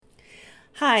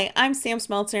Hi, I'm Sam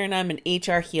Smeltzer and I'm an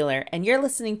HR healer, and you're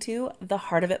listening to the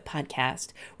Heart of It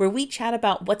podcast, where we chat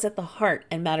about what's at the heart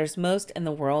and matters most in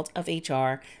the world of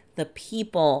HR, the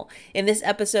people. In this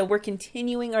episode, we're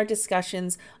continuing our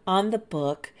discussions on the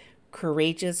book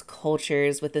Courageous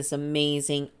Cultures with this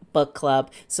amazing book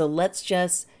club. So let's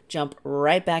just jump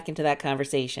right back into that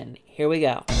conversation. Here we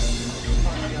go.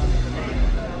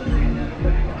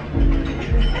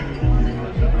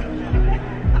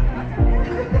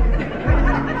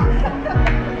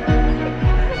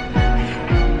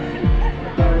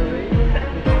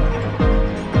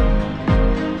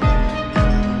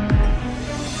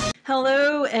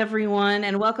 Hello, everyone,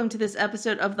 and welcome to this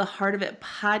episode of the Heart of It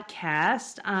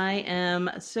podcast. I am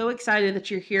so excited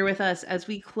that you're here with us as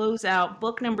we close out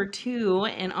book number 2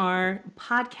 in our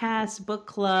podcast book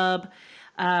club,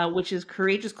 which is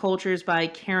Courageous Cultures by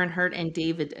Karen Hurt and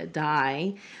David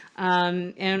Dye.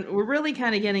 And we're really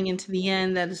kind of getting into the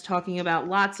end that is talking about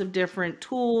lots of different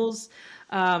tools,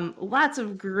 lots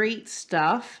of great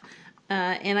stuff.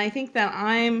 And I think that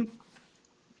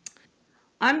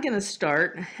I'm going to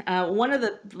start. One of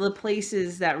the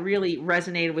places that really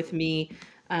resonated with me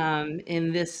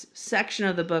in this section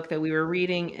of the book that we were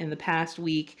reading in the past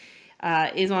week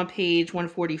is on page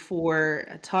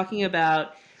 144, talking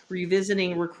about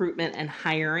revisiting recruitment and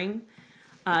hiring.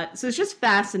 So it's just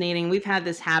fascinating. We've had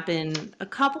this happen a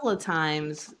couple of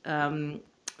times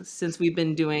since we've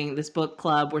been doing this book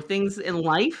club, where things in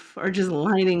life are just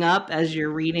lining up as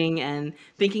you're reading and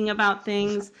thinking about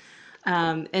things.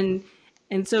 Um, and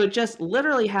and so it just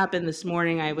literally happened this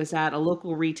morning. I was at a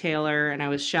local retailer and I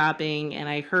was shopping and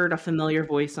I heard a familiar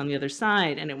voice on the other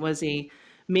side. And it was a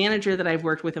manager that I've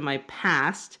worked with in my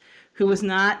past who was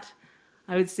not,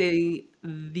 I would say,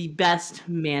 the best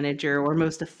manager or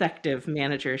most effective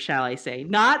manager, shall I say.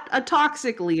 Not a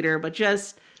toxic leader, but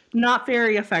just not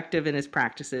very effective in his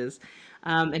practices.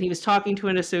 And he was talking to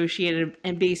an associate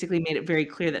and basically made it very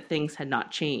clear that things had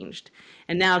not changed.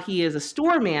 And now he is a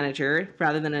store manager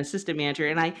rather than an assistant manager.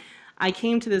 And I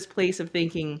came to this place of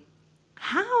thinking,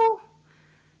 how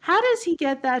how does he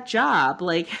get that job?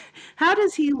 Like, how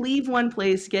does he leave one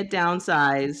place, get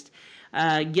downsized,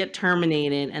 get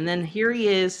terminated, and then here he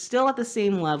is still at the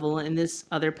same level in this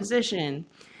other position?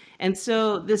 And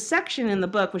so this section in the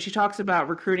book, when she talks about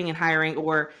recruiting and hiring,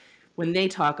 or when they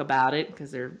talk about it,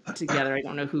 because they're together, I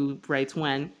don't know who writes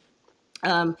when,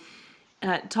 um,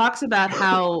 talks about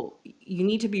how you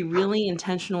need to be really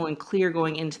intentional and clear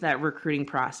going into that recruiting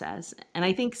process. And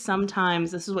I think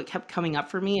sometimes this is what kept coming up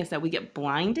for me, is that we get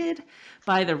blinded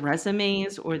by the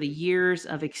resumes or the years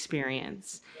of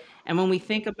experience. And when we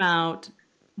think about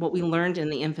what we learned in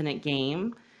the Infinite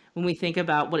Game, when we think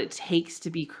about what it takes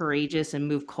to be courageous and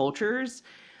move cultures,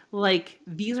 like,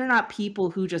 these are not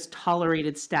people who just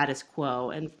tolerated status quo.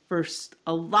 And for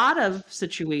a lot of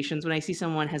situations, when I see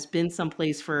someone has been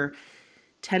someplace for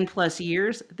 10 plus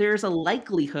years, there's a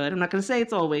likelihood, I'm not going to say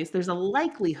it's always, there's a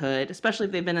likelihood, especially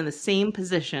if they've been in the same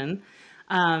position,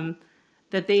 um,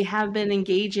 that they have been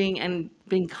engaging and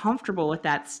been comfortable with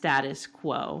that status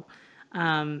quo.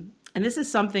 And this is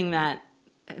something that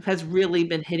has really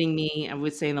been hitting me, I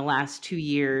would say, in the last 2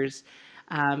 years.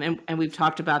 And we've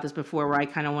talked about this before, where I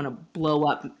kind of want to blow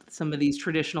up some of these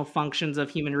traditional functions of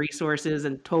human resources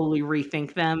and totally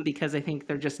rethink them, because I think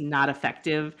they're just not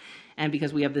effective. And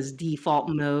because we have this default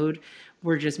mode,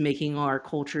 we're just making our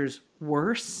cultures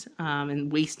worse,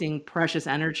 and wasting precious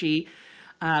energy,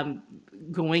 um,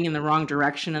 going in the wrong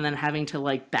direction and then having to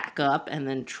like back up and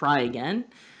then try again.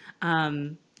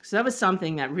 So that was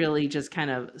something that really just kind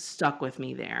of stuck with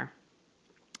me there.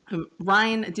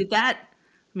 Ryan, does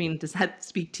that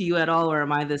speak to you at all, or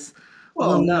am I this Well,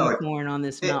 lone no, unicorn on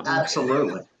this it mountain?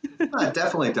 absolutely. No, it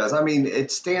definitely does. I mean,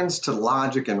 it stands to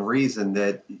logic and reason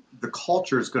that the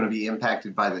culture is going to be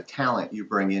impacted by the talent you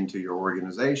bring into your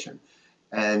organization.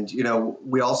 And,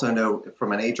 we also know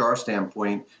from an HR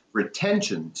standpoint,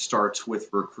 retention starts with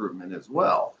recruitment as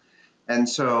well. And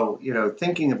so,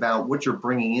 thinking about what you're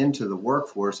bringing into the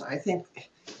workforce, I think,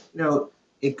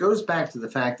 it goes back to the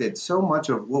fact that so much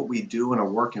of what we do in a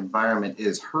work environment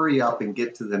is hurry up and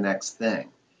get to the next thing.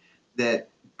 That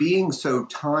being so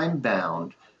time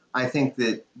bound, I think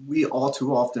that we all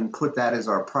too often put that as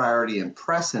our priority and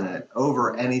precedent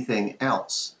over anything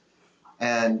else.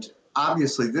 And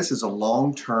obviously, this is a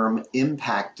long term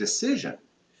impact decision.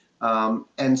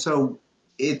 And so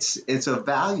it's a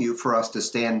value for us to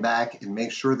stand back and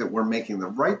make sure that we're making the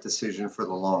right decision for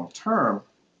the long term.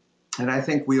 And I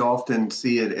think we often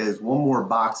see it as one more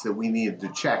box that we needed to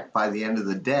check by the end of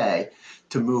the day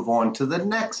to move on to the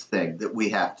next thing that we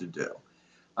have to do.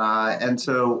 And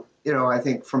so, I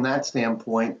think from that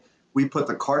standpoint, we put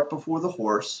the cart before the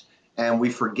horse and we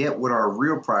forget what our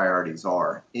real priorities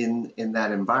are in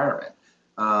that environment.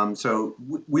 So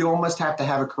we almost have to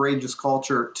have a courageous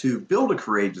culture to build a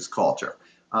courageous culture,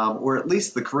 or at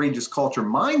least the courageous culture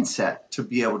mindset to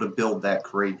be able to build that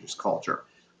courageous culture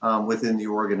within the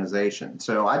organization.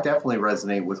 So I definitely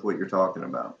resonate with what you're talking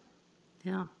about.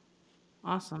 Yeah.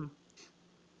 Awesome.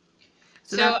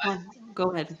 So So, that's one.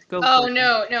 Go ahead. Go oh for it.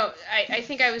 no, no, I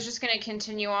think I was just going to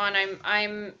continue on.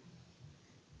 I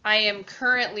am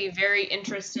currently very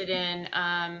interested in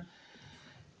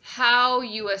how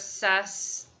you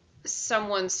assess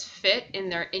someone's fit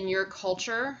in your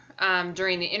culture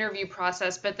during the interview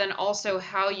process, but then also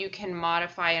how you can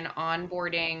modify an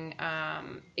onboarding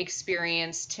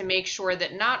experience to make sure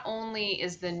that not only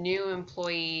is the new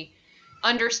employee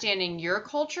understanding your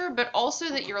culture, but also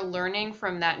that you're learning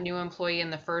from that new employee in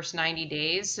the first 90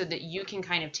 days so that you can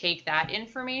kind of take that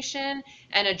information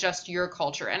and adjust your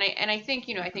culture. And I think,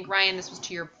 I think Ryan, this was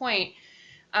to your point.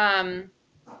 Again,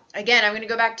 I'm going to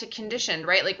go back to conditioned,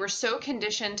 right? Like we're so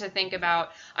conditioned to think about,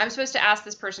 I'm supposed to ask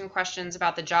this person questions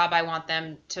about the job I want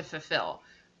them to fulfill.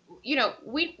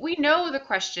 We know the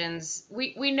questions.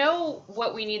 We know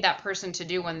what we need that person to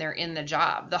do when they're in the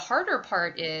job. The harder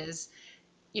part is,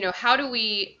 how do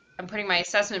we, I'm putting my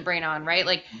assessment brain on, right?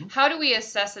 Like, how do we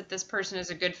assess that this person is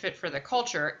a good fit for the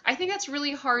culture? I think that's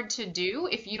really hard to do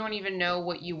if you don't even know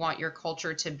what you want your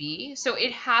culture to be. So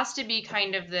it has to be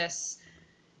kind of this,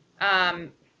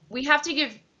 we have to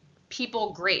give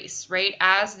people grace, right?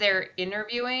 As they're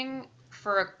interviewing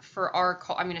for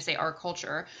I'm going to say our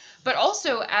culture, but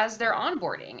also as they're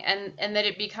onboarding, and that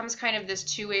it becomes kind of this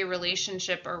two-way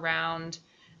relationship around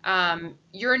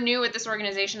you're new at this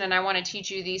organization and I want to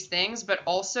teach you these things, but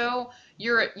also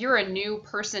you're a new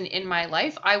person in my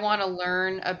life. I want to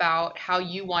learn about how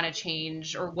you want to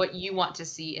change or what you want to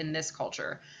see in this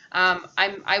culture.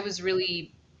 I was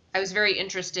very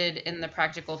interested in the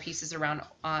practical pieces around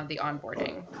the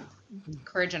onboarding,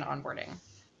 courage and onboarding.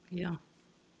 Yeah.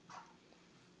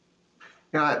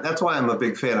 Yeah, that's why I'm a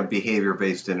big fan of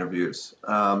behavior-based interviews.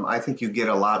 I think you get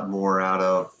a lot more out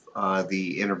of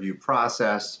the interview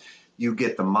process. You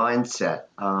get the mindset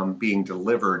being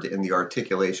delivered in the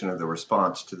articulation of the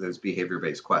response to those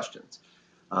behavior-based questions.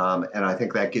 And I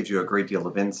think that gives you a great deal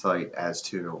of insight as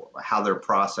to how they're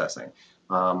processing,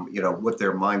 what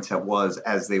their mindset was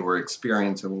as they were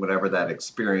experiencing whatever that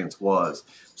experience was.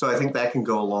 So I think that can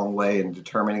go a long way in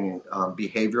determining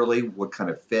behaviorally what kind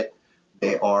of fit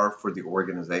they are for the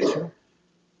organization.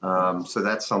 So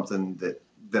that's something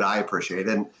that I appreciate.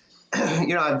 And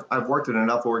I've worked in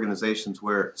enough organizations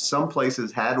where some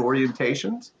places had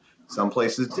orientations, some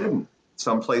places didn't.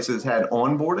 Some places had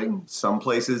onboarding, some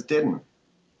places didn't.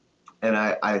 And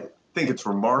I think it's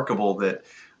remarkable that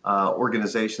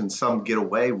organizations, some get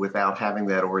away without having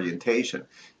that orientation.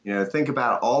 Think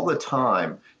about all the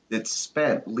time that's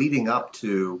spent leading up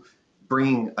to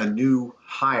bringing a new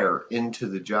hire into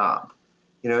the job.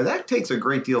 That takes a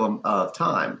great deal of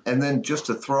time. And then just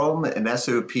to throw them an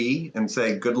SOP and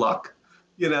say, good luck,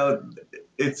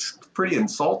 it's pretty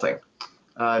insulting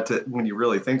when you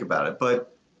really think about it.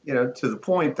 But, to the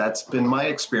point, that's been my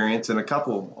experience on a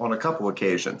couple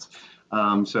occasions.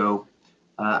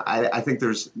 I think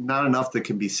there's not enough that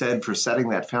can be said for setting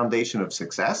that foundation of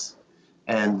success.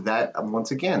 And that, once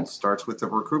again, starts with the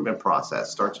recruitment process,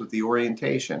 starts with the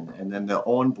orientation, and then the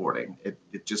onboarding.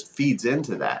 It just feeds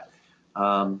into that.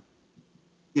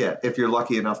 If you're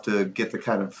lucky enough to get the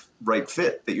kind of right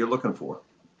fit that you're looking for.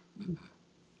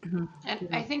 And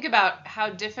I think about how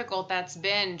difficult that's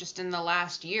been just in the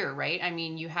last year, right? I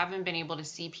mean, you haven't been able to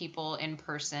see people in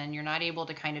person. You're not able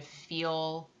to kind of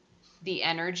feel the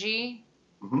energy.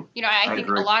 Mm-hmm. I think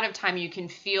agree. a lot of time you can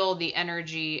feel the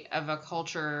energy of a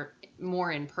culture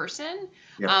more in person.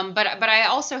 Yeah. But I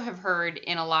also have heard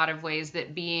in a lot of ways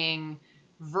that being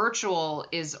virtual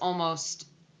is almost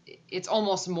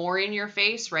more in your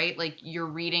face, right? Like you're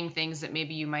reading things that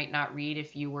maybe you might not read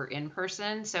if you were in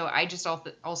person. So I just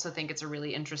also think it's a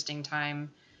really interesting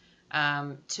time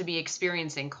to be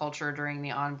experiencing culture during the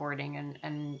onboarding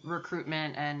and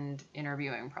recruitment and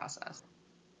interviewing process.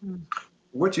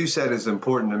 What you said is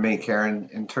important to me, Karen,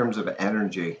 in terms of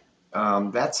energy.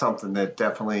 That's something that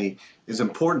definitely is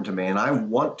important to me, and I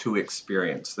want to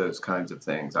experience those kinds of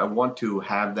things. I want to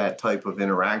have that type of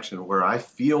interaction where I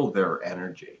feel their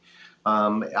energy.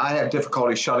 I have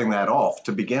difficulty shutting that off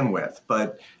to begin with,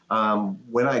 but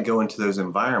when I go into those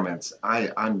environments,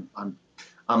 I'm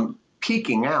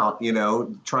peeking out,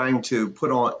 trying to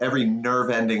put on every nerve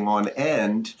ending on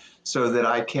end so that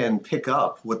I can pick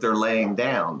up what they're laying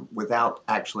down without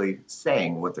actually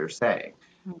saying what they're saying.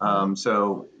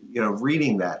 So,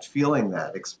 reading that, feeling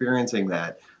that, experiencing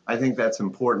that, I think that's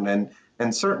important,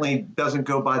 and certainly doesn't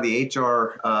go by the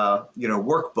HR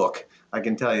workbook. I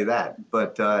can tell you that.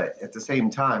 But at the same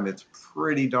time, it's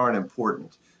pretty darn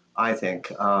important, I think,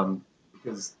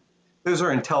 because those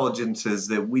are intelligences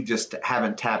that we just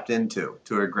haven't tapped into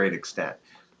to a great extent.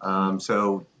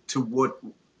 So to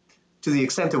the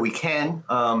extent that we can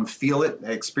feel it,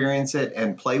 experience it,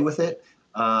 and play with it,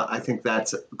 I think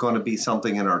that's going to be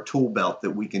something in our tool belt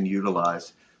that we can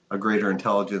utilize, a greater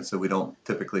intelligence that we don't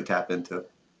typically tap into.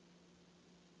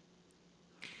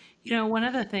 One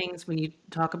of the things when you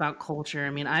talk about culture, I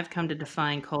mean, I've come to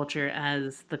define culture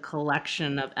as the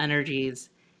collection of energies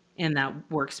in that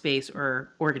workspace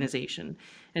or organization.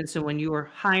 And so when you are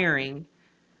hiring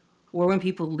or when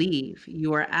people leave,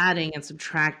 you are adding and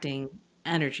subtracting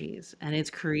energies, and it's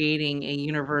creating a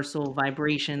universal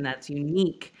vibration that's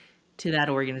unique to that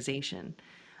organization.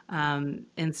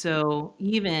 And so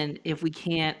even if we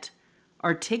can't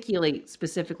articulate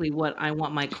specifically what I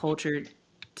want my culture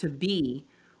to be,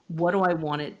 what do I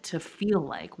want it to feel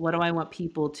like? What do I want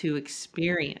people to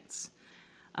experience?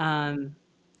 And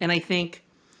I think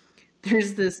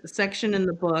there's this section in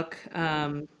the book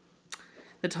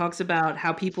that talks about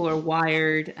how people are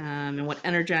wired and what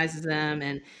energizes them,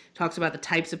 and talks about the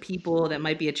types of people that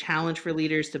might be a challenge for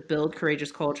leaders to build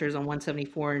courageous cultures on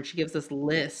 174. And she gives this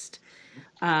list.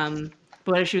 But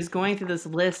as she was going through this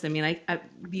list, I mean,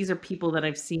 these are people that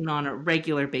I've seen on a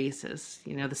regular basis.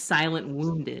 The silent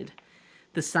wounded,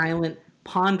 the silent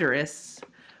ponderous,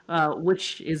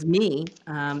 which is me,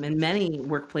 in many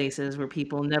workplaces where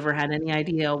people never had any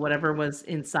idea whatever was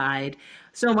inside.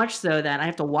 So much so that I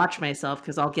have to watch myself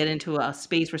because I'll get into a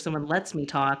space where someone lets me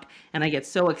talk and I get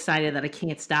so excited that I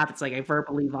can't stop. It's like I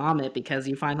verbally vomit because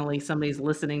somebody's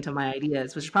listening to my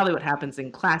ideas, which is probably what happens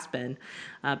in class, Ben.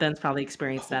 Ben's probably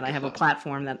experienced that. I have a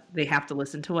platform that they have to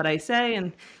listen to what I say,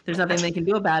 and there's nothing they can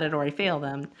do about it or I fail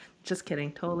them. Just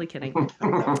kidding. Totally kidding.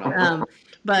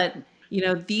 But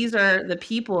these are the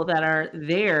people that are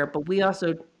there, but we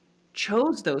also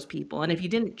chose those people. And if you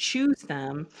didn't choose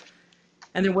them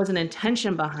and there was an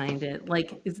intention behind it,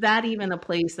 like, is that even a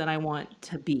place that I want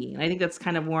to be? And I think that's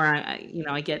kind of where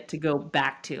I get to go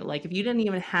back to. Like, if you didn't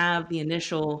even have the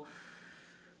initial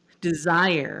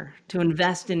desire to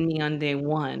invest in me on day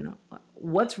one,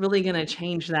 what's really going to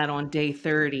change that on day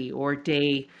 30 or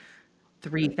day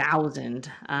 3,000?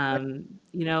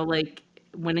 Like,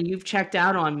 when you've checked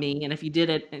out on me, and if you did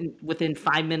it within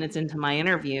 5 minutes into my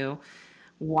interview,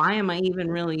 why am I even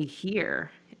really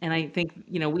here? And I think,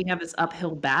 we have this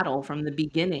uphill battle from the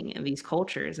beginning in these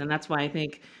cultures. And that's why I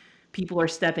think people are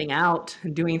stepping out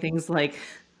and doing things like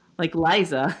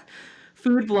Liza,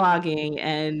 food blogging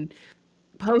and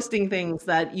posting things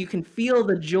that you can feel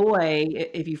the joy.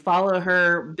 If you follow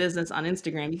her business on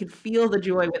Instagram, you can feel the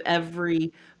joy with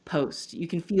every post. You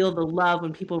can feel the love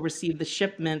when people receive the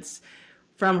shipments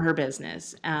from her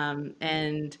business.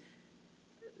 And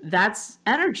that's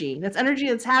energy. That's energy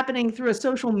that's happening through a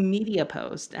social media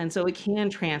post. And so it can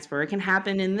transfer. It can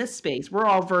happen in this space. We're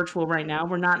all virtual right now.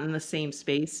 We're not in the same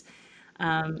space.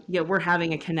 Yet we're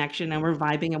having a connection and we're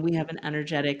vibing and we have an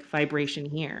energetic vibration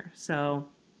here. So,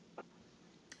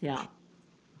 yeah.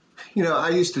 I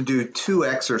used to do 2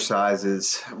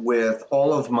 exercises with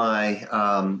all of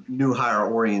my new hire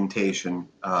orientation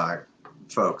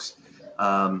folks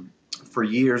for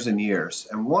years and years.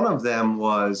 And one of them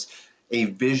was a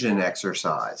vision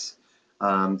exercise.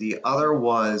 The other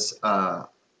was a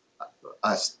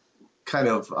kind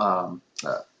of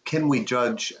can we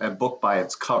judge a book by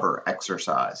its cover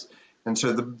exercise. And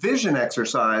so the vision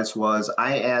exercise was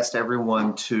I asked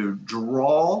everyone to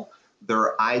draw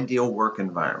their ideal work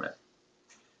environment.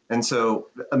 And so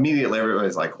immediately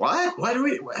everybody's like, what?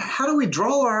 How do we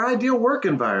draw our ideal work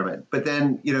environment? But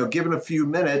then, given a few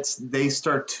minutes, they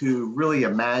start to really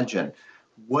imagine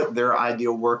what their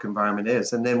ideal work environment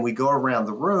is. And then we go around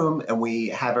the room and we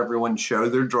have everyone show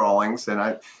their drawings. And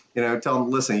I, tell them,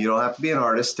 listen, you don't have to be an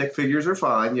artist. Stick figures are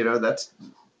fine. That's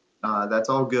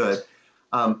all good.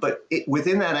 But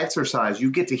within that exercise,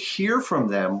 you get to hear from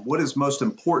them what is most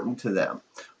important to them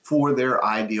for their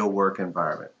ideal work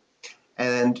environment.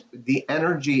 And the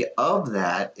energy of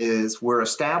that is we're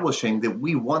establishing that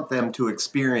we want them to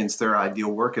experience their ideal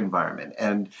work environment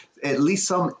and at least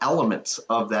some elements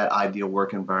of that ideal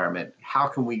work environment. How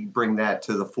can we bring that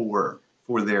to the fore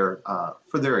for their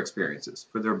experiences,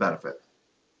 for their benefit?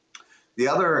 The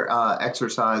other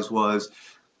exercise was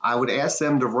I would ask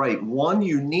them to write one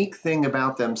unique thing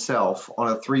about themselves on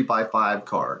a 3x5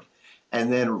 card, and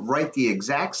then write the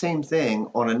exact same thing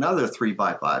on another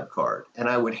 3x5 card. And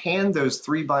I would hand those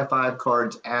 3x5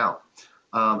 cards out.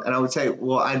 And I would say,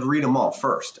 well, I'd read them all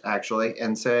first, actually,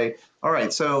 and say, All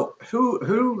right, so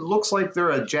who looks like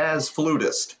they're a jazz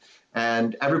flutist?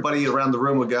 And everybody around the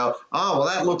room would go, oh, well,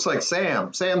 that looks like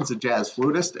Sam. Sam's a jazz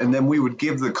flutist. And then we would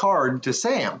give the card to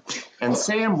Sam. And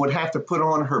Sam would have to put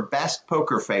on her best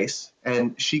poker face,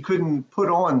 and she couldn't put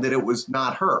on that it was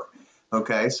not her.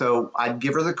 Okay, so I'd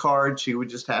give her the card. She would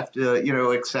just have to,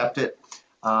 accept it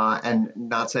and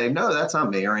not say, no, that's not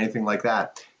me or anything like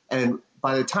that. And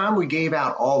by the time we gave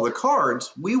out all the cards,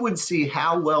 we would see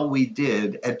how well we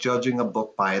did at judging a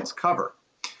book by its cover.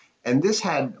 And this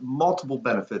had multiple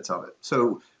benefits of it.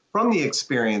 So from the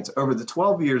experience, over the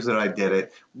 12 years that I did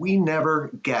it, we never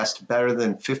guessed better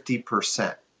than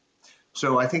 50%.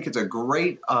 So I think it's a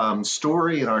great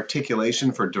story and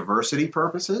articulation for diversity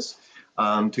purposes,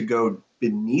 to go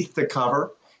beneath the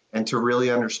cover and to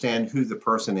really understand who the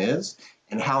person is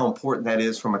and how important that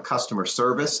is from a customer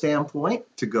service standpoint,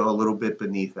 to go a little bit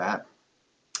beneath that.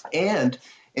 And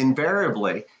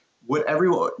invariably,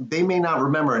 they may not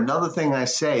remember another thing I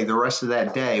say the rest of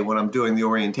that day when I'm doing the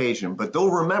orientation, but they'll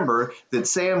remember that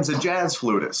Sam's a jazz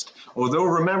flutist, or they'll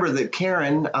remember that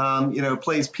Karen,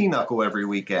 plays pinochle every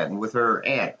weekend with her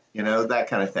aunt, that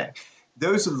kind of thing.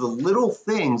 Those are the little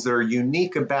things that are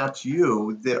unique about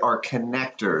you that are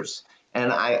connectors.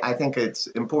 And I think it's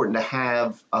important to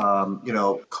have,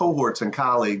 cohorts and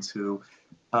colleagues who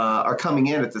are coming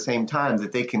in at the same time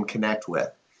that they can connect with.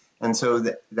 And so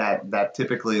that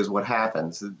typically is what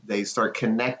happens. They start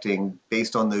connecting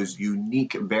based on those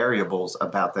unique variables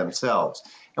about themselves.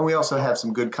 And we also have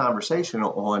some good conversation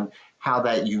on how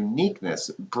that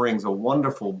uniqueness brings a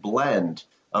wonderful blend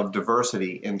of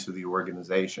diversity into the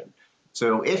organization.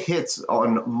 So it hits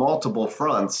on multiple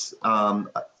fronts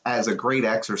as a great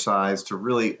exercise to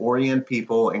really orient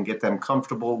people and get them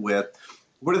comfortable with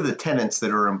what are the tenets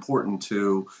that are important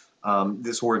to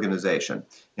this organization.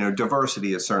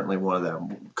 Diversity is certainly one of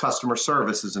them. Customer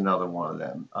service is another one of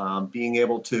them. Being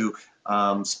able to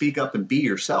speak up and be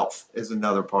yourself is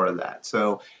another part of that.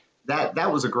 So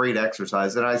that was a great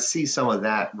exercise, and I see some of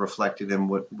that reflected in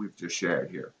what we've just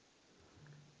shared here.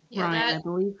 Yeah, Ryan, I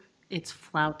believe it's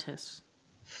flautist.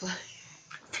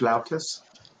 Flautist?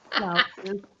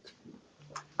 Flautist.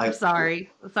 Sorry,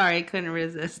 I couldn't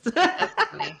resist. That's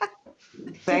funny.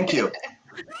 Thank you.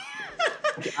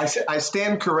 I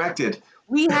stand corrected.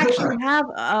 We actually have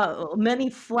many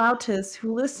flautists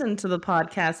who listen to the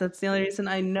podcast. That's the only reason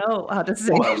I know how to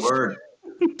say Oh, my word.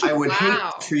 I would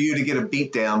Wow. hate for you to get a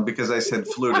beat down because I said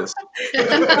flutist. She's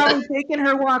probably taking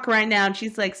her walk right now, and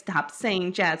she's like, stop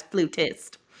saying jazz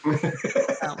flutist.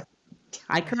 So,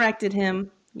 I corrected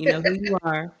him. You know who you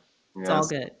are. It's all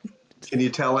good. Can you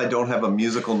tell I don't have a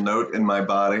musical note in my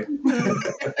body?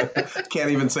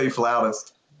 Can't even say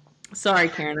flautist. Sorry,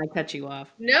 Karen, I cut you off.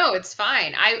 No, it's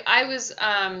fine. I was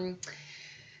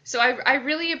so I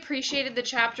really appreciated the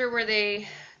chapter where they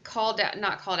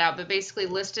not called out, but basically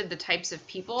listed the types of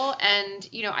people. And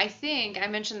I think I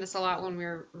mentioned this a lot when we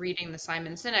were reading the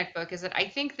Simon Sinek book, is that I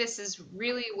think this is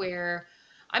really where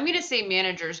I'm going to say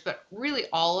managers, but really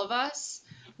all of us,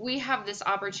 we have this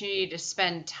opportunity to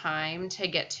spend time to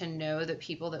get to know the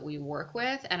people that we work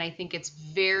with. And I think it's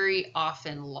very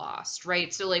often lost,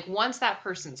 right? So like once that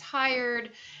person's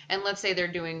hired and let's say they're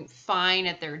doing fine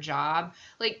at their job,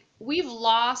 like we've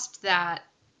lost that.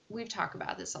 We've talked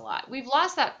about this a lot. We've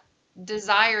lost that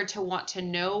desire to want to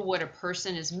know what a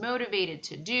person is motivated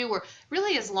to do, or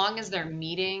really as long as they're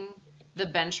meeting the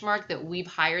benchmark that we've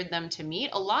hired them to meet.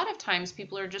 A lot of times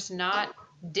people are just not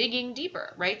digging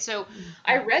deeper, right? So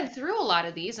I read through a lot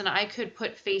of these and I could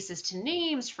put faces to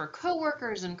names for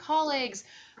coworkers and colleagues,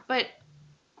 but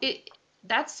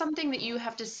that's something that you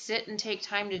have to sit and take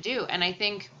time to do. And I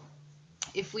think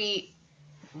if we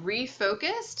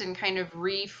refocused and kind of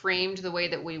reframed the way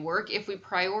that we work, if we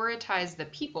prioritize the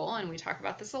people, and we talk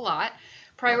about this a lot,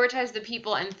 prioritize the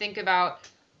people and think about,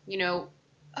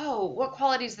 oh, what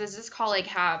qualities does this colleague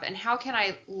have and how can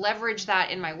I leverage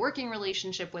that in my working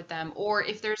relationship with them? Or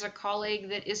if there's a colleague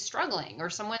that is struggling or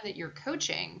someone that you're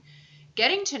coaching,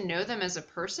 getting to know them as a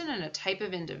person and a type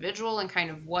of individual and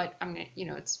kind of what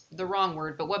it's the wrong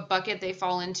word, but what bucket they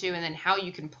fall into and then how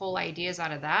you can pull ideas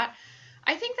out of that.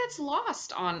 I think that's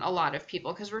lost on a lot of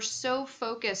people because we're so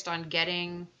focused on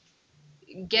getting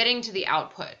to the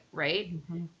output, right?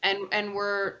 Mm-hmm. And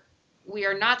we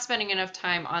are not spending enough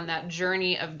time on that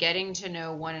journey of getting to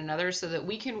know one another so that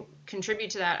we can contribute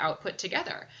to that output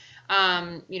together.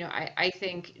 I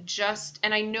think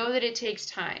and I know that it takes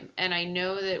time, and I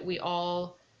know that we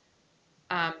all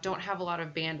don't have a lot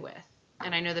of bandwidth,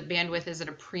 and I know that bandwidth is at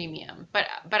a premium, but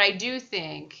I do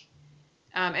think,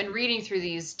 and reading through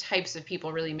these types of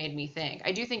people really made me think,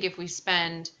 I do think if we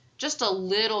spend just a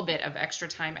little bit of extra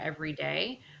time every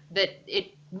day, that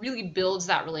really builds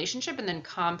that relationship and then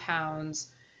compounds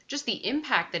just the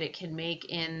impact that it can make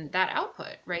in that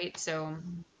output, right? So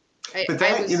But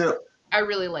that, I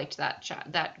really liked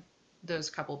that those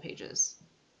couple pages.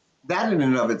 that in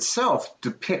and of itself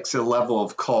depicts a level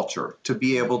of culture to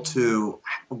be able to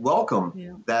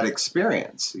welcome that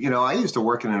experience. I used to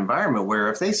work in an environment where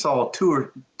if they saw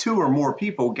two or more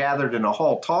people gathered in a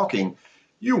hall talking,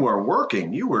 you were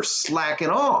working, you were slacking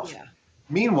off. Yeah.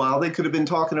 Meanwhile, they could have been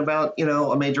talking about,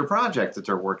 a major project that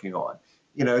they're working on.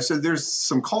 So there's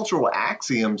some cultural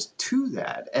axioms to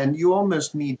that, and you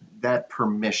almost need that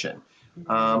permission.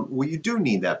 Well, you do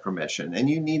need that permission, and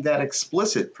you need that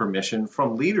explicit permission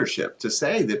from leadership to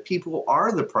say that people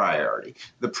are the priority.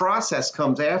 The process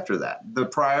comes after that. The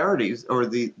priorities or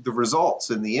the results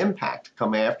and the impact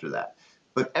come after that.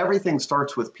 But everything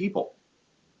starts with people.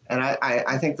 And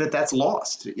I think that that's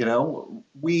lost.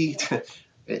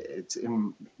 It's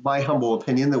in my humble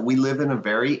opinion that we live in a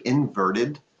very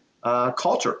inverted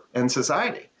culture and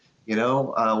society.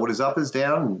 What is up is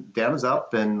down, and down is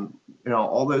up, and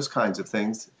all those kinds of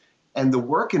things. And the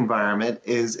work environment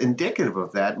is indicative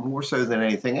of that more so than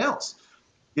anything else.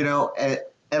 And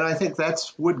I think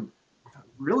that's what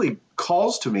really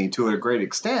calls to me to a great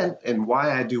extent, and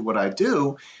why I do what I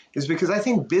do is because I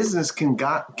think business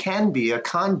can be a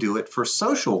conduit for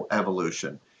social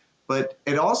evolution, but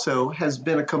it also has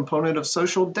been a component of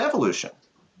social devolution.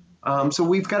 So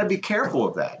we've got to be careful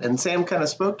of that. And Sam kind of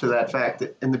spoke to that fact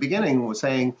that in the beginning was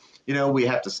saying, we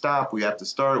have to stop, we have to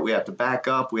start, we have to back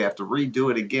up, we have to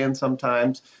redo it again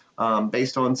sometimes,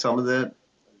 based on some of the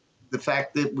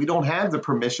fact that we don't have the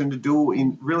permission to do what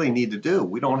we really need to do.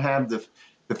 We don't have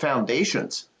the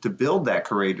foundations to build that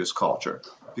courageous culture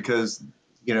because,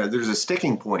 there's a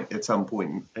sticking point at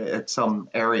some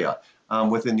area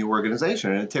within the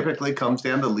organization. And it typically comes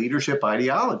down to leadership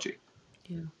ideology.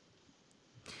 Yeah.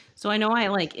 So I know I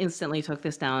instantly took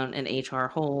this down an HR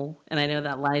hole, and I know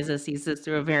that Liza sees this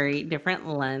through a very different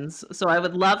lens. So I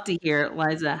would love to hear,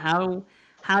 Liza,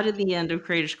 how did the end of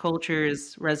Courageous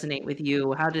Cultures resonate with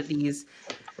you? How did these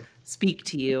speak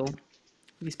to you,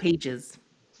 these pages?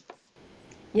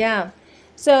 Yeah.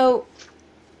 So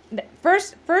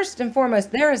first and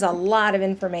foremost, there is a lot of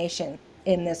information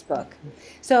in this book.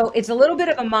 So it's a little bit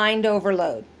of a mind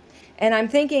overload. And I'm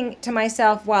thinking to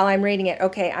myself while I'm reading it,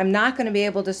 okay, I'm not going to be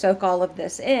able to soak all of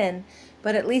this in,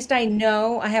 but at least I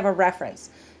know I have a reference.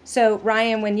 So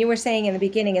Ryan, when you were saying in the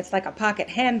beginning, it's like a pocket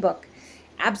handbook.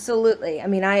 Absolutely. I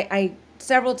mean, I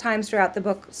several times throughout the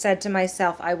book said to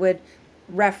myself, I would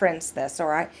reference this,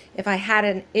 or if I had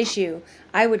an issue,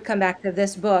 I would come back to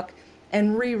this book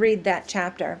and reread that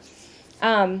chapter.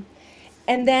 And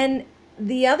then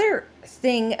the other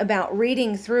thing about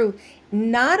reading through,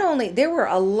 not only there were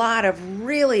a lot of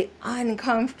really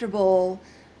uncomfortable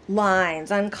lines,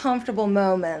 uncomfortable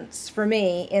moments for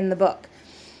me in the book,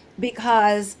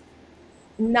 because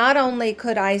not only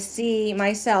could I see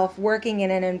myself working in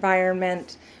an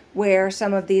environment where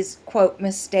some of these quote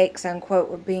mistakes unquote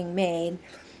were being made,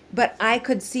 but I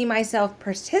could see myself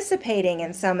participating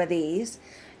in some of these,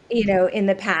 in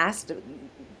the past,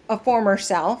 a former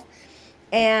self.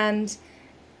 And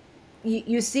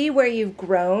you see where you've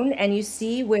grown and you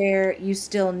see where you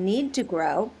still need to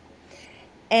grow.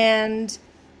 And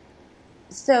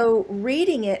so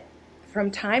reading it from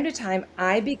time to time,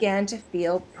 I began to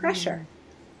feel pressure,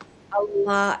 a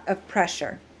lot of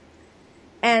pressure.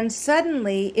 And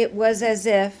suddenly it was as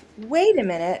if, wait a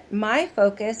minute, my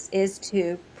focus is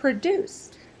to produce.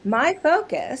 My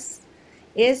focus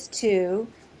is to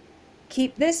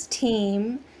keep this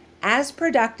team as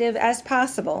productive as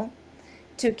possible,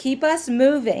 to keep us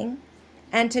moving,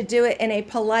 and to do it in a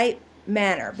polite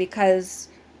manner, because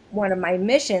one of my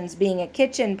missions, being a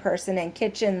kitchen person, and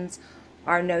kitchens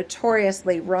are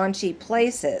notoriously raunchy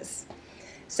places.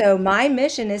 So my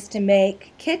mission is to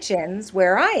make kitchens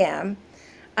where I am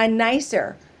a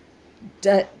nicer.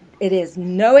 It is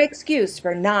no excuse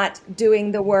for not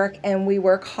doing the work, and we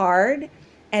work hard,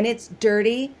 and it's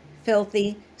dirty,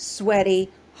 filthy, sweaty,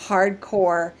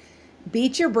 hardcore,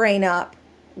 beat your brain up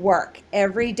work.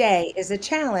 Every day is a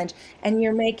challenge, and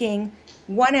you're making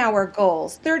 1 hour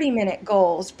goals, 30-minute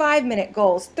goals, 5-minute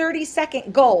goals,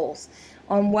 30-second goals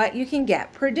on what you can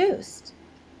get produced,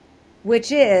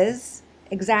 which is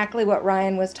exactly what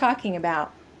Ryan was talking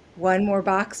about. One more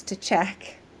box to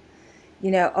check.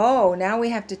 Now we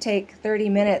have to take 30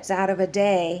 minutes out of a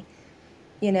day,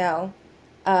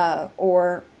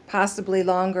 or possibly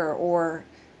longer, or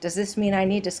does this mean I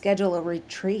need to schedule a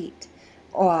retreat?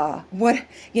 What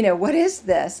is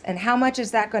this? And how much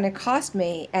is that going to cost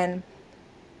me? And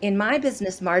in my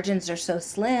business, margins are so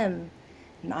slim.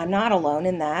 I'm not alone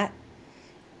in that.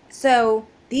 So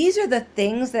these are the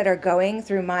things that are going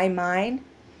through my mind.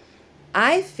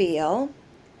 I feel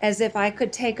as if I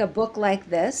could take a book like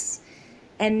this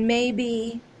and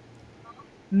maybe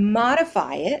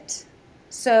modify it,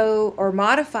 so, or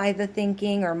modify the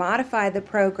thinking or modify the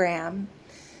program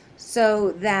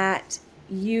so that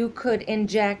you could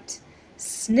inject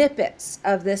snippets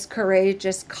of this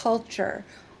courageous culture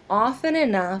often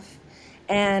enough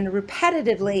and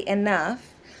repetitively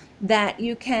enough that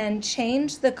you can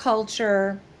change the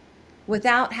culture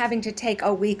without having to take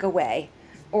a week away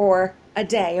or a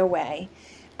day away.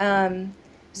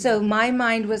 So my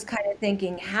mind was kind of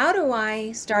thinking, how do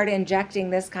I start injecting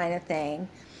this kind of thing?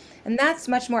 And that's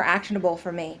much more actionable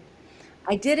for me.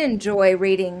 I did enjoy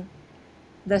reading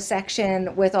the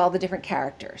section with all the different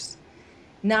characters.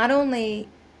 Not only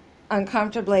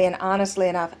uncomfortably and honestly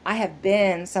enough, I have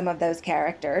been some of those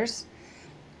characters,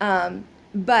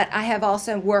 but I have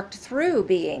also worked through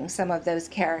being some of those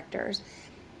characters.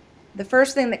 The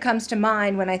first thing that comes to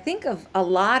mind when I think of a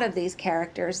lot of these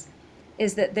characters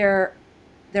is that they're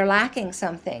lacking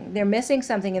something. They're missing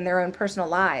something in their own personal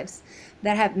lives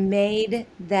that have made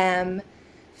them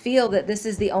feel that this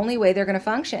is the only way they're going to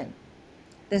function.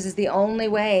 This is the only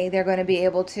way they're going to be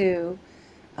able to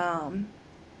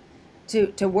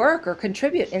work or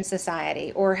contribute in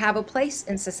society or have a place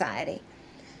in society.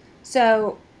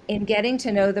 So, in getting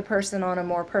to know the person on a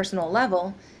more personal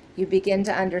level, you begin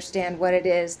to understand what it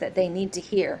is that they need to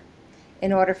hear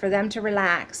in order for them to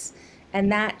relax.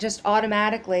 And that just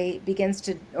automatically begins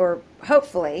to, or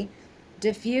hopefully,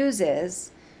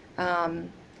 diffuses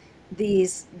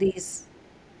these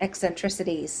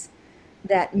eccentricities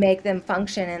that make them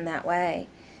function in that way.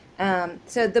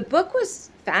 So the book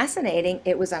was fascinating.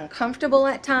 It was uncomfortable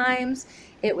at times.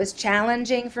 It was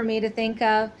challenging for me to think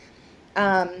of.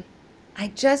 I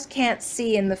just can't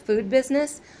see in the food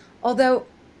business, although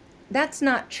that's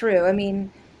not true. I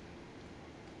mean,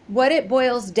 what it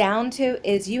boils down to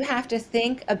is you have to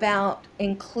think about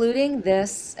including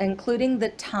this, including the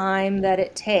time that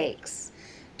it takes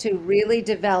to really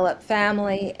develop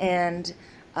family and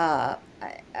a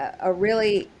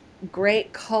really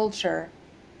great culture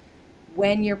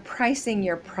when you're pricing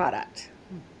your product.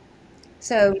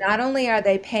 So not only are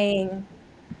they paying,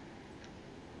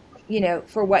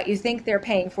 for what you think they're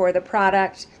paying for, the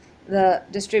product, the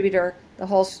distributor, the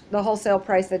wholesale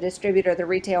price, the distributor, the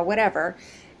retail, whatever,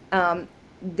 the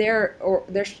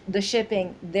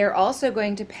shipping, they're also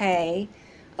going to pay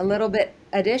a little bit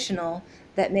additional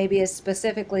that maybe is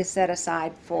specifically set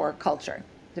aside for culture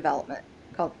development.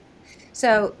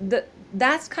 So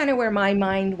that's kind of where my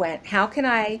mind went. How can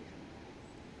I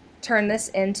turn this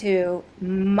into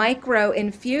micro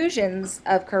infusions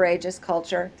of courageous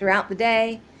culture throughout the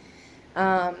day?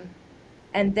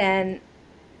 And then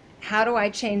how do I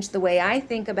change the way I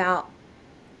think about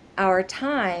our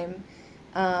time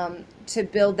to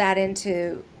build that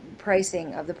into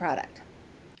pricing of the product?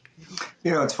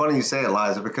 It's funny you say it,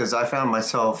 Liza, because I found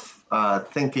myself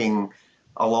thinking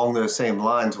along those same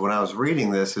lines when I was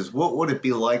reading this is what would it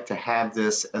be like to have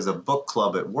this as a book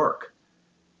club at work?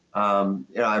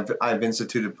 I've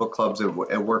instituted book clubs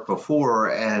at work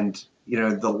before, and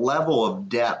the level of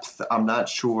depth, I'm not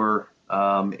sure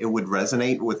it would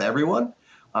resonate with everyone.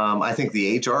 I think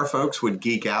the HR folks would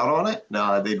geek out on it.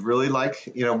 They'd really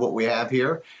like what we have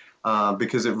here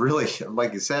because it really,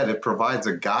 like you said, it provides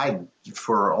a guide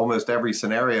for almost every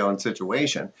scenario and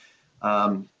situation.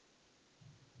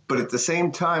 But at the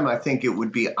same time, I think it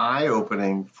would be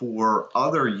eye-opening for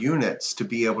other units to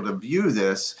be able to view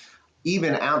this,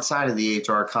 even outside of the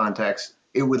HR context.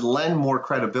 It would lend more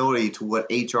credibility to what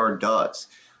HR does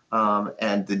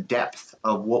and the depth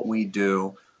of what we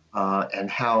do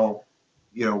and how,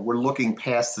 we're looking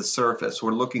past the surface.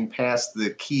 We're looking past the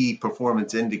key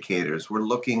performance indicators. We're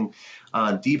looking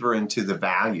deeper into the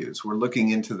values. We're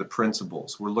looking into the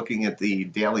principles. We're looking at the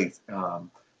daily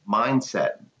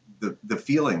mindset, the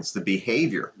feelings, the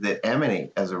behavior that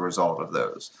emanate as a result of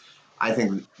those. I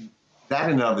think that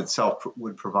in and of itself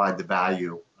would provide the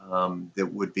value that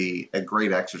would be a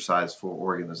great exercise for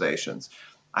organizations.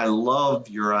 I love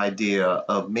your idea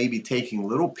of maybe taking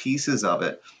little pieces of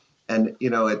it. And,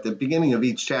 at the beginning of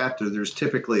each chapter, there's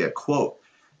typically a quote.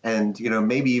 And,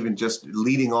 maybe even just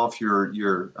leading off your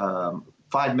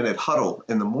 5-minute huddle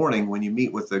in the morning when you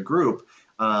meet with the group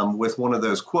with one of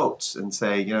those quotes and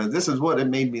say, this is what it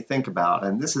made me think about.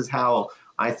 And this is how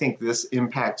I think this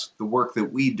impacts the work that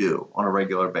we do on a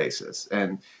regular basis.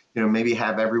 And, maybe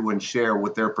have everyone share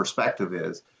what their perspective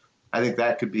is. I think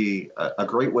that could be a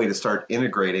great way to start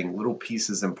integrating little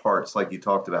pieces and parts like you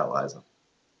talked about, Liza.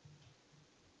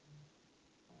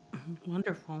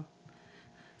 Wonderful.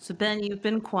 So Ben, you've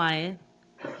been quiet.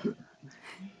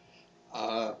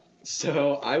 Uh,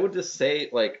 so I would just say,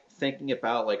 like, thinking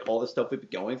about like all the stuff we've been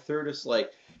going through, just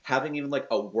like having even like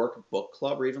a work book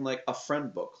club or even like a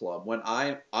friend book club. When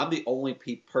I'm the only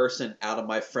person out of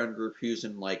my friend group who's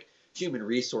in like human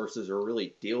resources or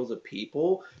really deals with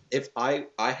people. If I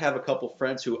have a couple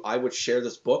friends who I would share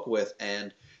this book with,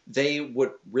 and they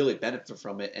would really benefit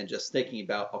from it, and just thinking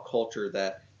about a culture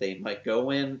that they might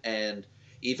go in. And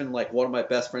even like one of my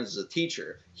best friends is a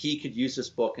teacher, he could use this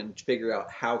book and figure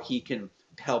out how he can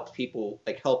help people,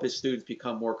 like help his students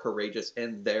become more courageous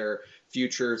in their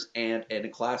futures and in a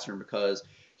classroom, because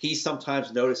he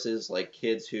sometimes notices like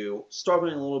kids who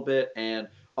struggling a little bit, and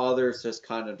others just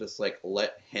kind of just like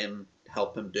let him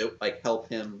help him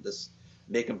just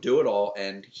make him do it all.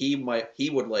 And he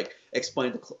would like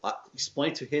explain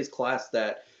to his class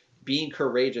that being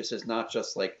courageous is not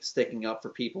just like sticking up for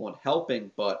people and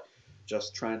helping, but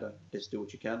just trying to just do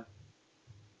what you can.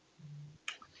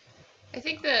 I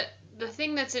think that the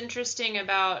thing that's interesting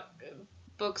about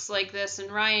books like this,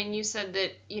 and Ryan, you said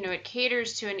that, it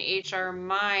caters to an HR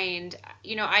mind.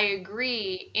 I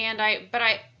agree, and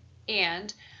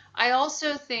I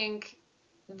also think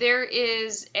there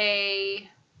is a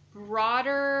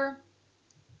broader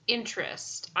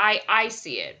interest. I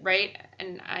see it, right?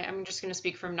 And I'm just going to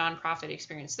speak from nonprofit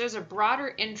experience. There's a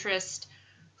broader interest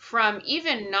from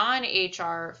even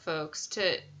non-HR folks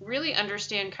to really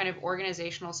understand kind of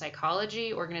organizational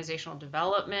psychology, organizational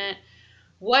development,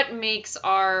 what makes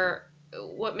our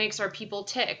people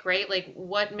tick, right? Like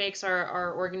what makes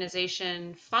our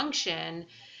organization function.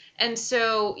 And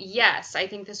so, yes, I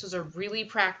think this was a really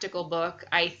practical book.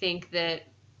 I think that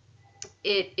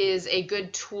it is a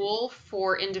good tool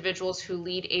for individuals who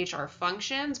lead HR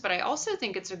functions, but I also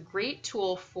think it's a great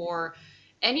tool for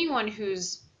anyone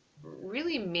who's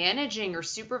really managing or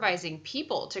supervising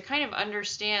people to kind of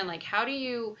understand, like, how do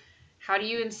you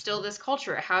instill this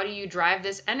culture? How do you drive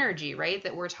this energy, right,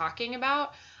 that we're talking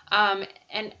about?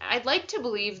 And I'd like to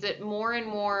believe that more and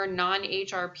more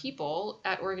non-HR people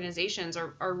at organizations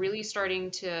are really starting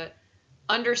to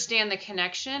understand the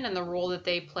connection and the role that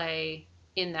they play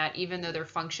in that, even though their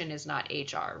function is not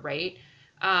HR, right?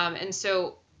 And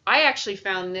so I actually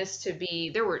found this to be,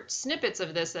 there were snippets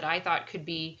of this that I thought could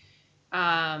be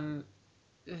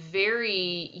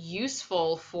very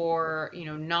useful for,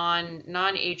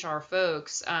 non HR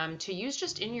folks to use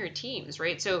just in your teams,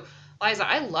 right? So Liza,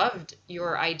 I loved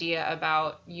your idea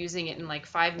about using it in like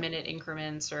 5-minute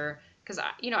increments, or because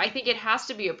I think it has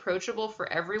to be approachable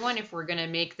for everyone if we're going to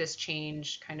make this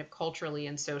change kind of culturally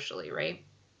and socially, right?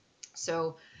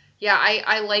 So yeah,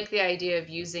 I like the idea of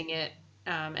using it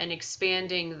and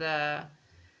expanding the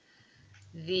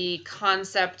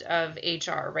concept of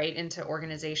HR, right, into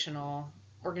organizational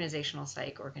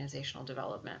psych, organizational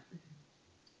development.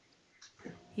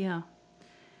 Yeah.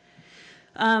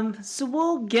 So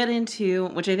we'll get into,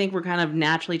 which I think we're kind of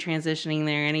naturally transitioning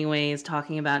there anyways,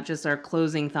 talking about just our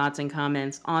closing thoughts and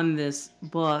comments on this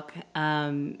book.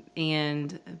 And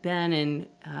Ben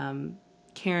and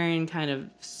Karen kind of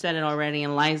said it already,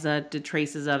 and Liza did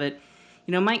traces of it.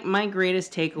 My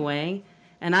greatest takeaway,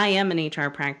 and I am an HR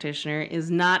practitioner,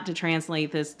 is not to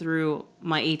translate this through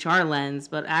my HR lens,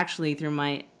 but actually through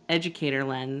my educator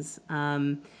lens.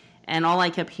 And all I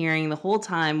kept hearing the whole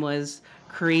time was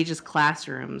courageous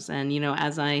classrooms. And,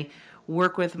 as I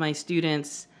work with my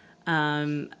students,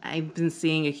 I've been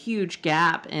seeing a huge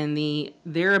gap in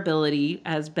their ability,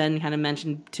 as Ben kind of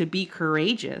mentioned, to be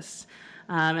courageous.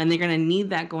 And they're going to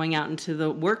need that going out into the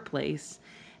workplace.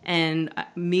 And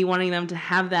me wanting them to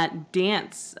have that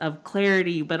dance of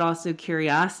clarity, but also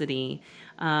curiosity.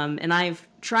 And I've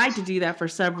tried to do that for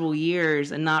several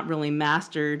years and not really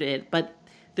mastered it. But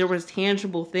there was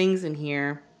tangible things in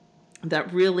here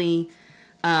that really,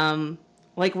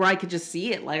 like where I could just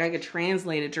see it, like I could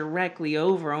translate it directly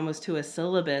over almost to a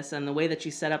syllabus, and the way that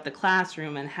you set up the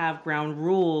classroom and have ground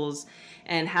rules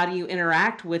and how do you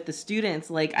interact with the students.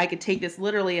 Like I could take this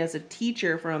literally as a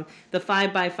teacher from the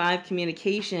 5x5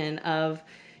 communication of,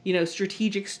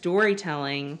 strategic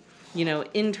storytelling,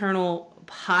 internal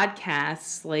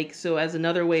podcasts, like, so as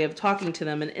another way of talking to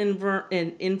them, an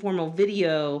informal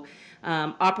video,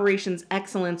 operations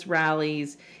excellence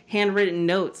rallies, handwritten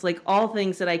notes, like all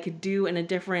things that I could do in a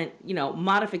different,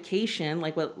 modification,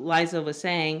 like what Liza was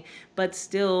saying, but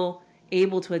still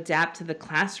able to adapt to the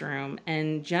classroom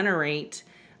and generate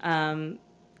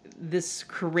this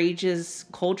courageous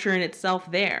culture in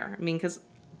itself there. I mean, because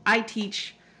I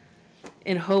teach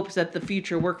in hopes that the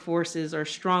future workforces are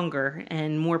stronger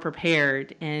and more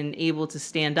prepared and able to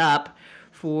stand up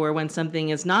for when something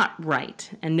is not right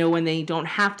and know when they don't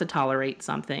have to tolerate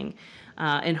something,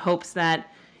 in hopes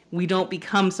that we don't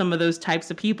become some of those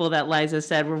types of people that Liza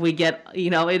said, where we get,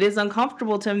 it is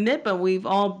uncomfortable to admit, but we've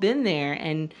all been there,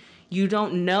 and you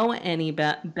don't know any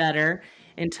better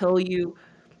until you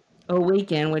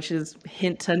awaken, which is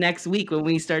hint to next week when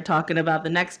we start talking about the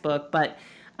next book. But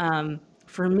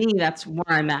for me, that's where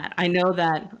I'm at. I know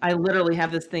that I literally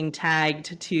have this thing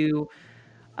tagged to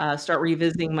start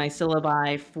revisiting my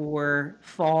syllabi for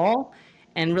fall,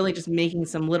 and really just making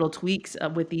some little tweaks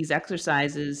with these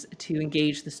exercises to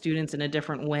engage the students in a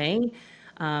different way,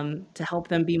 to help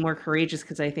them be more courageous,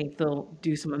 because I think they'll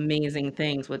do some amazing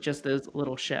things with just those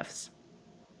little shifts.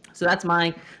 So that's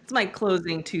my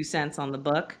closing 2 cents on the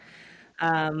book.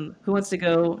 Who wants to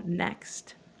go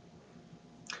next?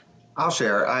 I'll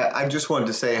share. I just wanted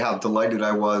to say how delighted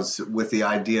I was with the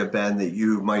idea, Ben, that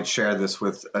you might share this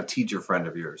with a teacher friend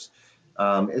of yours.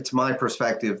 It's my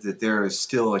perspective that there is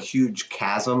still a huge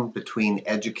chasm between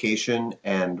education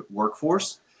and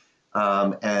workforce.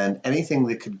 And anything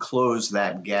that could close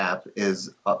that gap is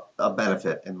a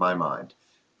benefit in my mind.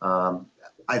 Um,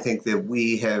 I think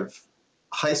that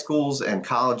high schools and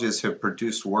colleges have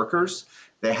produced workers.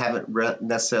 They haven't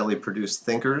necessarily produced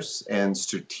thinkers and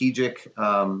strategic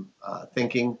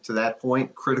thinking to that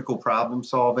point, critical problem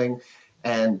solving,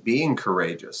 and being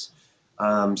courageous.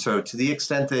 So to the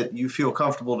extent that you feel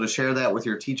comfortable to share that with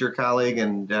your teacher colleague,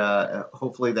 and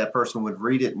hopefully that person would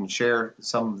read it and share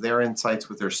some of their insights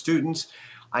with their students,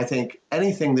 I think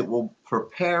anything that will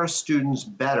prepare students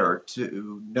better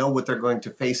to know what they're going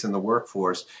to face in the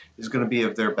workforce is going to be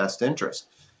of their best interest.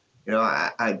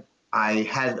 I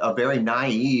had a very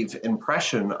naive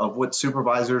impression of what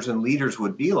supervisors and leaders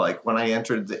would be like when I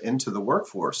entered into the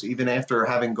workforce, even after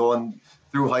having gone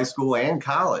through high school and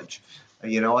college.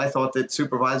 I thought that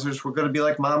supervisors were going to be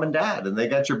like mom and dad, and they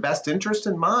got your best interest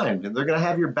in mind, and they're going to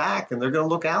have your back, and they're going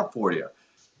to look out for you.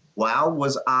 Wow,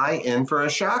 was I in for a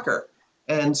shocker.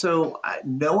 And so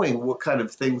knowing what kind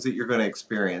of things that you're going to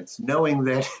experience, knowing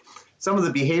that some of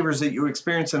the behaviors that you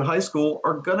experience in high school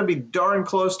are going to be darn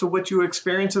close to what you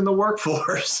experience in the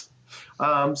workforce.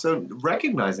 So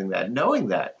recognizing that, knowing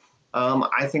that,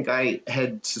 I think I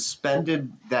had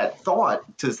suspended that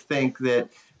thought to think that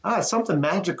something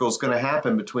magical is going to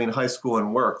happen between high school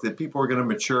and work, that people are going to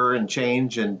mature and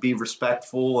change and be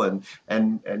respectful and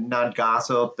not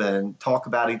gossip and talk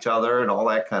about each other and all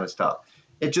that kind of stuff.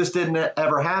 It just didn't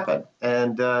ever happen.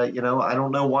 And, I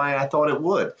don't know why I thought it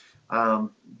would.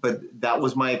 But that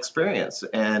was my experience.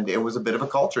 And it was a bit of a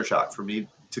culture shock for me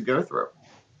to go through.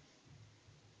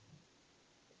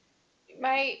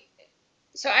 My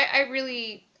So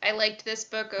I liked this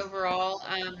book overall.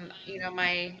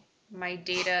 My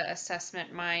data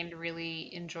assessment mind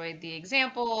really enjoyed the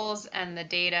examples and the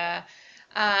data.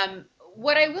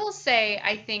 What I will say,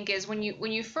 I think, is when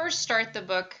you first start the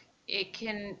book, it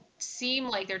can seem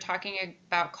like they're talking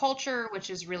about culture, which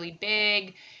is really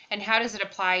big, and how does it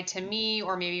apply to me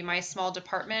or maybe my small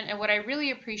department. And what I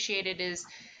really appreciated is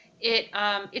it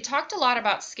talked a lot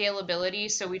about scalability.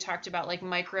 So we talked about like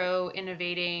micro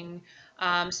innovating,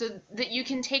 so that you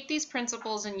can take these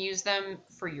principles and use them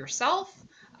for yourself,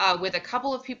 with a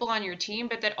couple of people on your team,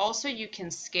 but that also you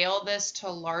can scale this to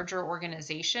larger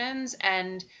organizations.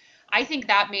 And I think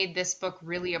that made this book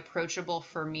really approachable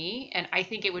for me, and I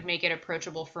think it would make it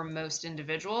approachable for most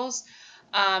individuals.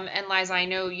 And Liza, I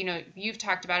know you've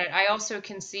talked about it. I also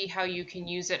can see how you can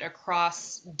use it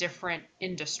across different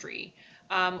industry,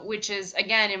 which is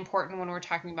again important when we're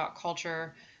talking about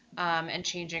culture, and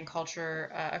changing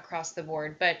culture across the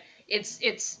board. But it's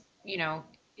it's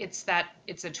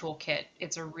a toolkit.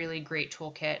 It's a really great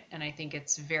toolkit, and I think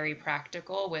it's very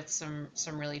practical with some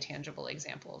really tangible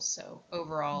examples. So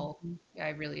overall, yeah, I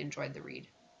really enjoyed the read.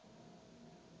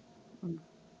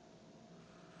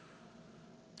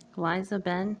 Liza,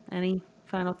 Ben, any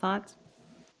final thoughts?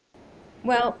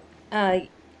 Well, uh,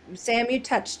 Sam, you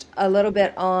touched a little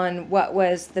bit on what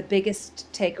was the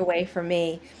biggest takeaway for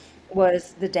me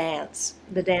was the dance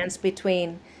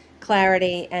between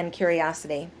clarity and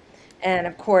curiosity. And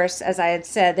of course, as I had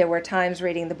said, there were times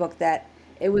reading the book that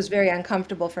it was very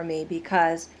uncomfortable for me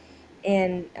because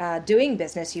in doing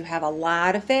business, you have a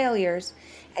lot of failures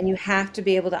and you have to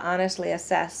be able to honestly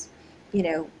assess, you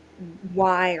know,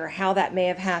 why or how that may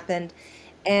have happened.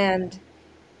 And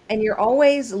you're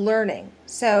always learning.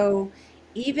 So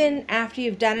even after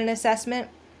you've done an assessment,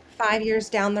 5 years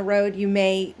down the road, you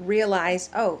may realize,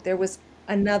 oh, there was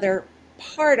another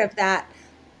part of that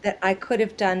that I could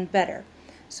have done better.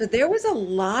 So there was a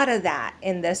lot of that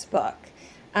in this book,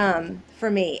 for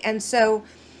me. And so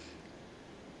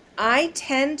I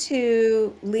tend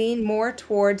to lean more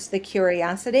towards the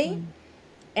curiosity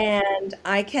and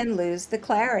I can lose the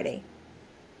clarity.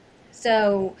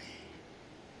 So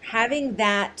having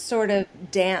that sort of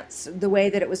dance the way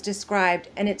that it was described,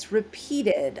 and it's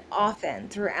repeated often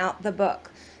throughout the book.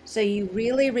 So you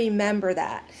really remember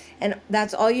that. And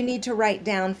that's all you need to write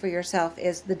down for yourself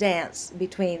is the dance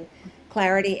between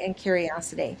clarity and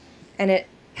curiosity. And it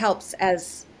helps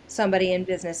as somebody in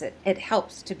business, it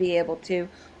helps to be able to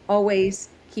always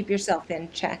keep yourself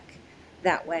in check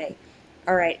that way.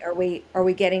 All right, are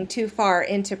we getting too far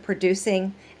into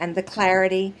producing and the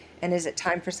clarity? And is it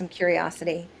time for some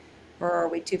curiosity? Or are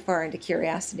we too far into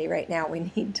curiosity right now?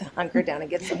 We need to hunker down and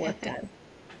get some work done.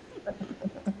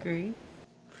 Great.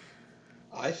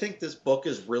 I think this book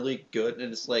is really good,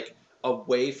 and it's like a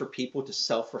way for people to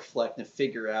self-reflect and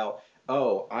figure out,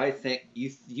 oh, I think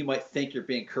you might think you're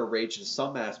being courageous in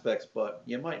some aspects, but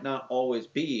you might not always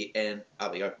be, and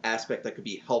an aspect that could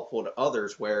be helpful to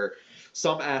others. Where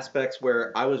some aspects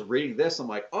where I was reading this, I'm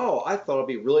like, oh, I thought I'd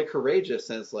be really courageous,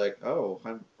 and it's like, oh,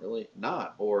 I'm really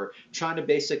not. Or trying to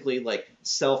basically like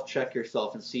self-check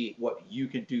yourself and see what you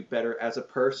can do better as a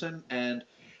person. And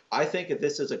I think that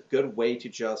this is a good way to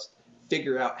just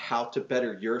figure out how to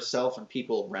better yourself and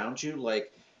people around you.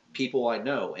 Like people I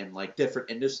know in like different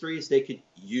industries, they could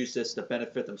use this to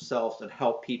benefit themselves and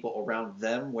help people around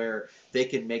them, where they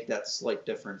can make that slight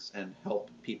difference and help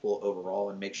people overall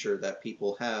and make sure that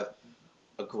people have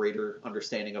a greater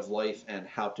understanding of life and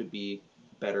how to be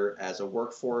better as a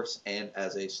workforce and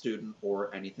as a student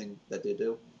or anything that they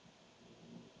do.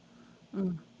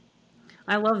 Mm.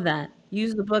 I love that.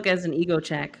 Use the book as an ego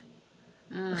check.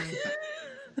 Mm.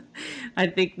 I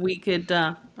think we could.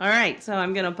 All right, so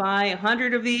I'm gonna buy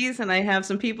 100 of these, and I have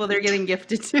some people they're getting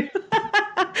gifted to.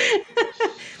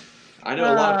 I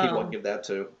know a lot of people I can give that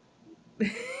to.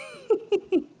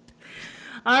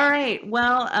 All right.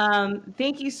 Well,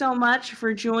 thank you so much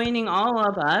for joining all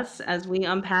of us as we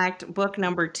unpacked book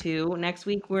number 2. Next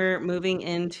week, we're moving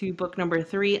into book number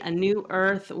 3, A New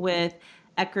Earth, with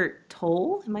Eckhart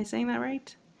Tolle. Am I saying that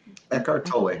right? Eckhart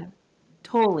Tolle.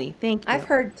 Tolle. Thank you. I've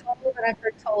heard Tolle, but I've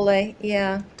heard Tolle.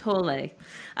 Yeah. Tolle.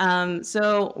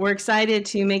 So we're excited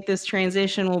to make this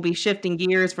transition. We'll be shifting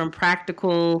gears from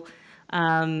practical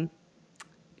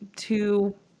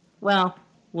to, well,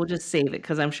 we'll just save it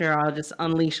because I'm sure I'll just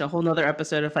unleash a whole nother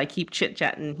episode if I keep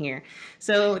chit-chatting here.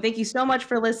 So thank you so much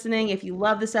for listening. If you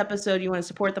love this episode, you want to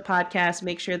support the podcast,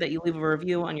 make sure that you leave a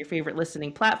review on your favorite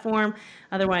listening platform.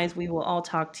 Otherwise, we will all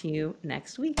talk to you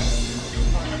next week.